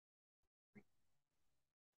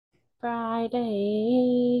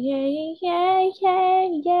Friday, yeah, yeah, yeah,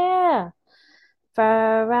 yeah.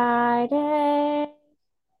 Friday.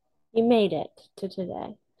 You made it to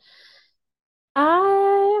today.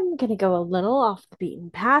 I'm gonna go a little off the beaten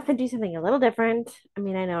path and do something a little different. I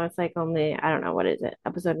mean, I know it's like only, I don't know, what is it,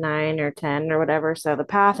 episode 9 or 10 or whatever. So the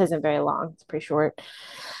path isn't very long. It's pretty short.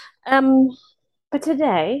 Um, but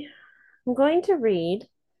today I'm going to read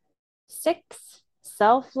 6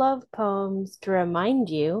 self-love poems to remind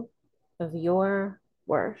you of your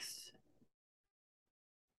worth.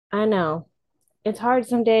 I know it's hard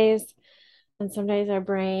some days, and some days our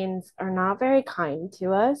brains are not very kind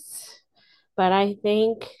to us. But I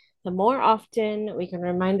think the more often we can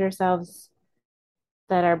remind ourselves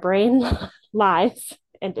that our brain lies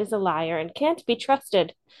and is a liar and can't be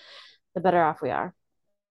trusted, the better off we are.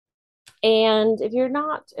 And if you're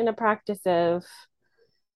not in a practice of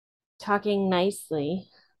talking nicely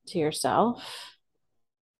to yourself,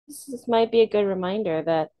 this might be a good reminder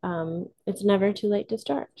that it's never too late to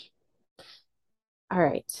start. All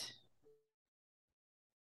right.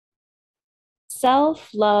 Self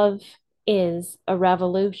love is a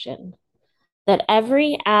revolution that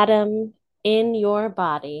every atom in your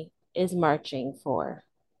body is marching for.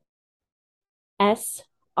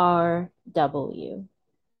 SRW.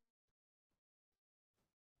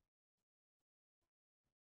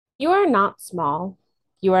 You are not small.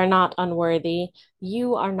 You are not unworthy.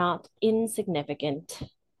 You are not insignificant.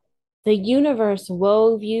 The universe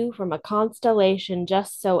wove you from a constellation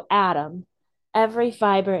just so atom, every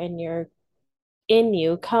fiber in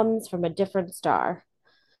you comes from a different star.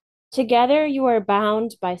 Together you are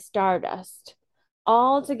bound by stardust,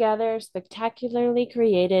 all together spectacularly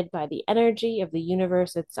created by the energy of the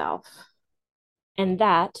universe itself. And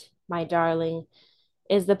that, my darling,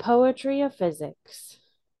 is the poetry of physics,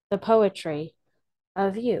 the poetry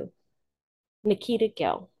of you. Nikita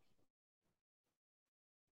Gill.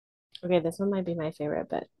 Okay, this one might be my favorite,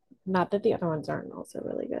 but not that the other ones aren't also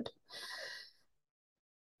really good.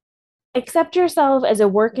 Accept yourself as a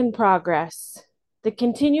work in progress. The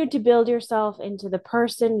continue to build yourself into the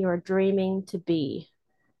person you're dreaming to be,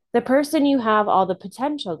 the person you have all the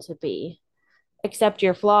potential to be. Accept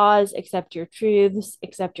your flaws, accept your truths,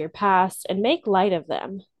 accept your past, and make light of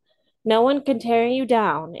them. No one can tear you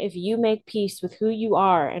down if you make peace with who you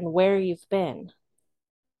are and where you've been.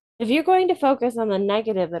 If you're going to focus on the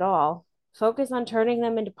negative at all, focus on turning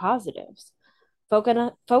them into positives.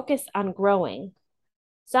 Focus on growing.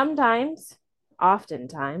 Sometimes,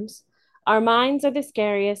 oftentimes, our minds are the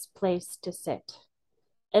scariest place to sit.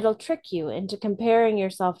 It'll trick you into comparing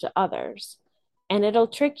yourself to others, and it'll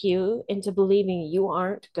trick you into believing you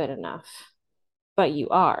aren't good enough. But you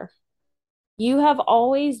are. You have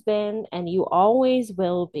always been, and you always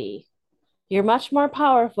will be. You're much more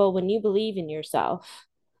powerful when you believe in yourself.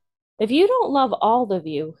 If you don't love all of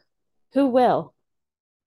you, who will?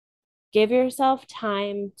 Give yourself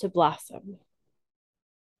time to blossom.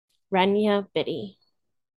 Renya Biddy.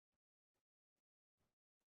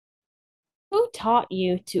 Who taught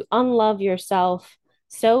you to unlove yourself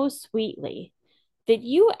so sweetly that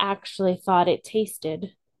you actually thought it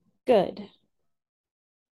tasted good?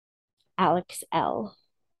 Alex L.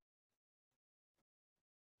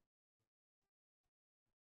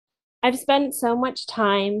 I've spent so much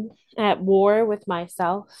time at war with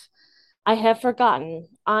myself. I have forgotten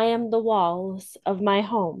I am the walls of my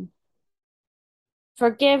home.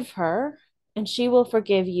 Forgive her, and she will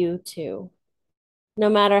forgive you too, no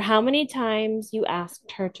matter how many times you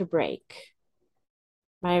asked her to break.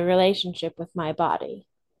 My relationship with my body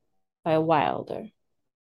by Wilder.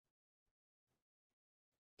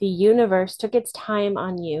 The universe took its time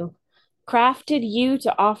on you, crafted you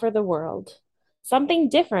to offer the world something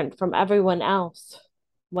different from everyone else.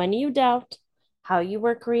 When you doubt how you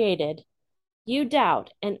were created, you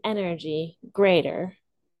doubt an energy greater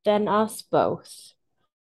than us both.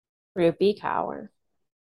 Ruby Kaur.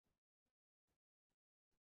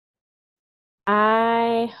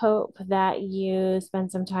 I hope that you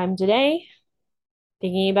spend some time today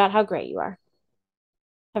thinking about how great you are.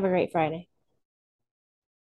 Have a great Friday.